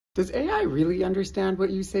Does AI really understand what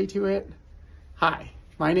you say to it? Hi,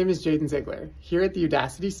 my name is Jayden Ziegler, here at the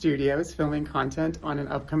Udacity studios filming content on an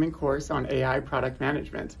upcoming course on AI product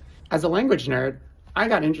management. As a language nerd, I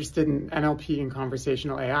got interested in NLP and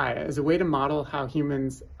conversational AI as a way to model how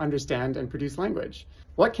humans understand and produce language.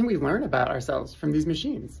 What can we learn about ourselves from these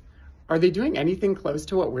machines? Are they doing anything close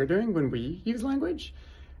to what we're doing when we use language?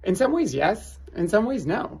 In some ways, yes. In some ways,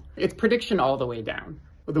 no. It's prediction all the way down.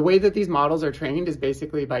 The way that these models are trained is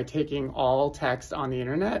basically by taking all text on the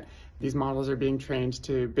internet. These models are being trained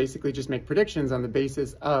to basically just make predictions on the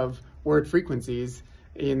basis of word frequencies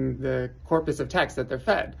in the corpus of text that they're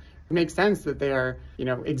fed. It makes sense that they are,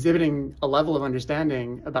 exhibiting a level of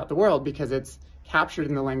understanding about the world because it's captured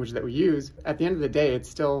in the language that we use. At the end of the day, it's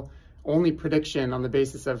still only prediction on the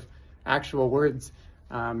basis of actual words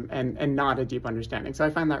and not a deep understanding. So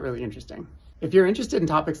I find that really interesting. If you're interested in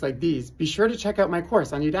topics like these, be sure to check out my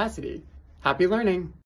course on Udacity. Happy learning!